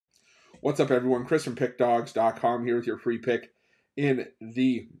What's up, everyone? Chris from Pickdawgz.com here with your free pick in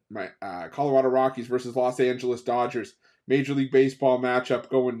the Colorado Rockies versus Los Angeles Dodgers Major League Baseball matchup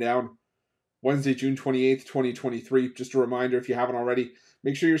going down Wednesday, June 28th, 2023. Just a reminder, if you haven't already,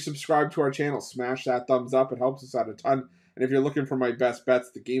 make sure you're subscribed to our channel. Smash that thumbs up. It helps us out a ton. And if you're looking for my best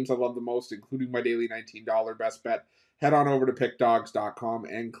bets, the games I love the most, including my daily $19 best bet, head on over to Pickdawgz.com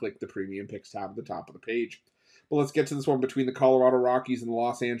and click the Premium Picks tab at the top of the page. But let's get to this one between the Colorado Rockies and the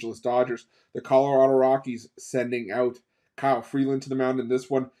Los Angeles Dodgers. The Colorado Rockies sending out Kyle Freeland to the mound in this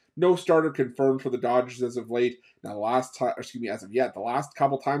one. No starter confirmed for the Dodgers as of late. Now, as of yet, the last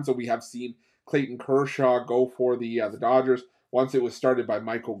couple times that we have seen Clayton Kershaw go for the Dodgers, once it was started by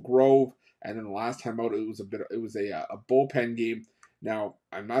Michael Grove, and then the last time out it was a bullpen game. Now,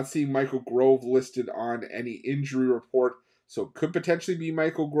 I'm not seeing Michael Grove listed on any injury report, so it could potentially be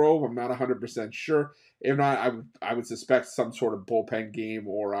Michael Grove. I'm not 100% sure. If not, I would suspect some sort of bullpen game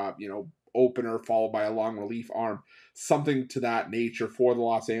or opener followed by a long relief arm, something to that nature for the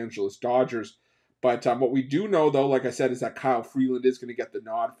Los Angeles Dodgers. But what we do know, though, like I said, is that Kyle Freeland is going to get the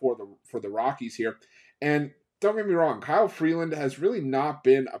nod for the Rockies here. And don't get me wrong, Kyle Freeland has really not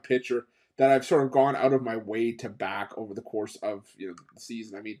been a pitcher that I've sort of gone out of my way to back over the course of the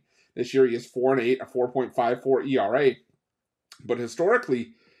season. I mean, this year he is 4-8, a 4.54 ERA. But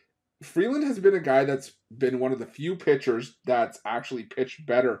historically, Freeland has been a guy that's been one of the few pitchers that's actually pitched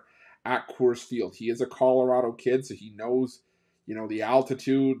better at Coors Field. He is a Colorado kid, so he knows, the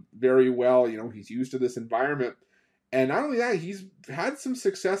altitude very well. He's used to this environment. And not only that, he's had some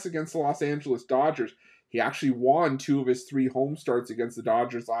success against the Los Angeles Dodgers. He actually won 2 of his 3 home starts against the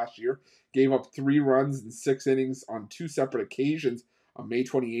Dodgers last year. Gave up 3 runs in 6 innings on 2 separate occasions on May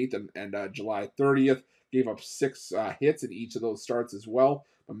 28th and July 30th. Gave up 6 hits in each of those starts as well,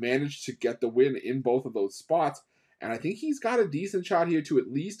 but managed to get the win in both of those spots. And I think he's got a decent shot here to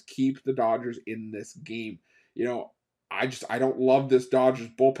at least keep the Dodgers in this game. I don't love this Dodgers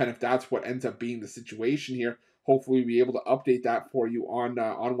bullpen if that's what ends up being the situation here. Hopefully we'll be able to update that for you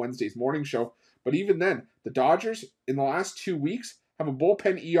on Wednesday's morning show. But even then, the Dodgers in the last 2 weeks have a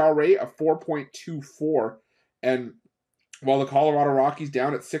bullpen ERA of 4.24, and while the Colorado Rockies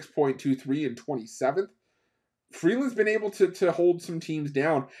down at 6.23 and 27th, Freeland's been able to hold some teams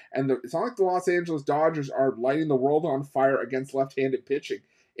down, and it's not like the Los Angeles Dodgers are lighting the world on fire against left-handed pitching.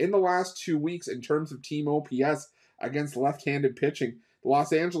 In the last 2 weeks, in terms of team OPS against left-handed pitching, the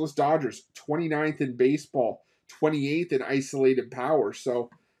Los Angeles Dodgers, 29th in baseball, 28th in isolated power. So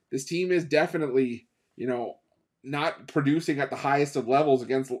this team is definitely, not producing at the highest of levels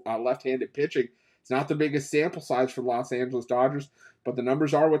against left-handed pitching. It's not the biggest sample size for the Los Angeles Dodgers, but the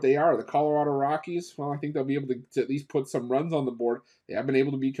numbers are what they are. The Colorado Rockies, well, I think they'll be able to at least put some runs on the board. They have been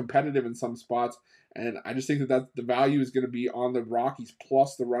able to be competitive in some spots, and I just think that the value is going to be on the Rockies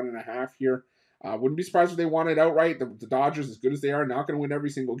plus the 1.5 here. Wouldn't be surprised if they won it outright. The Dodgers, as good as they are, not going to win every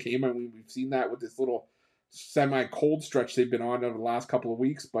single game. I mean, we've seen that with this little semi-cold stretch they've been on over the last couple of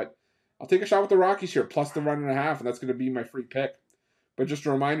weeks, but I'll take a shot with the Rockies here, plus the 1.5, and that's going to be my free pick. But just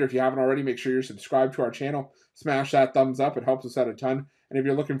a reminder, if you haven't already, make sure you're subscribed to our channel. Smash that thumbs up. It helps us out a ton. And if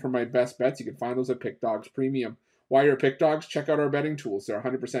you're looking for my best bets, you can find those at Pick Dawgz Premium. While you're at Pick Dawgz, check out our betting tools. They're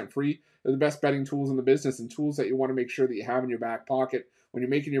 100% free. They're the best betting tools in the business and tools that you want to make sure that you have in your back pocket when you're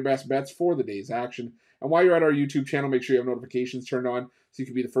making your best bets for the day's action. And while you're at our YouTube channel, make sure you have notifications turned on so you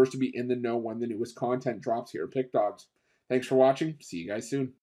can be the first to be in the know when the newest content drops here at Pick Dawgz. Thanks for watching. See you guys soon.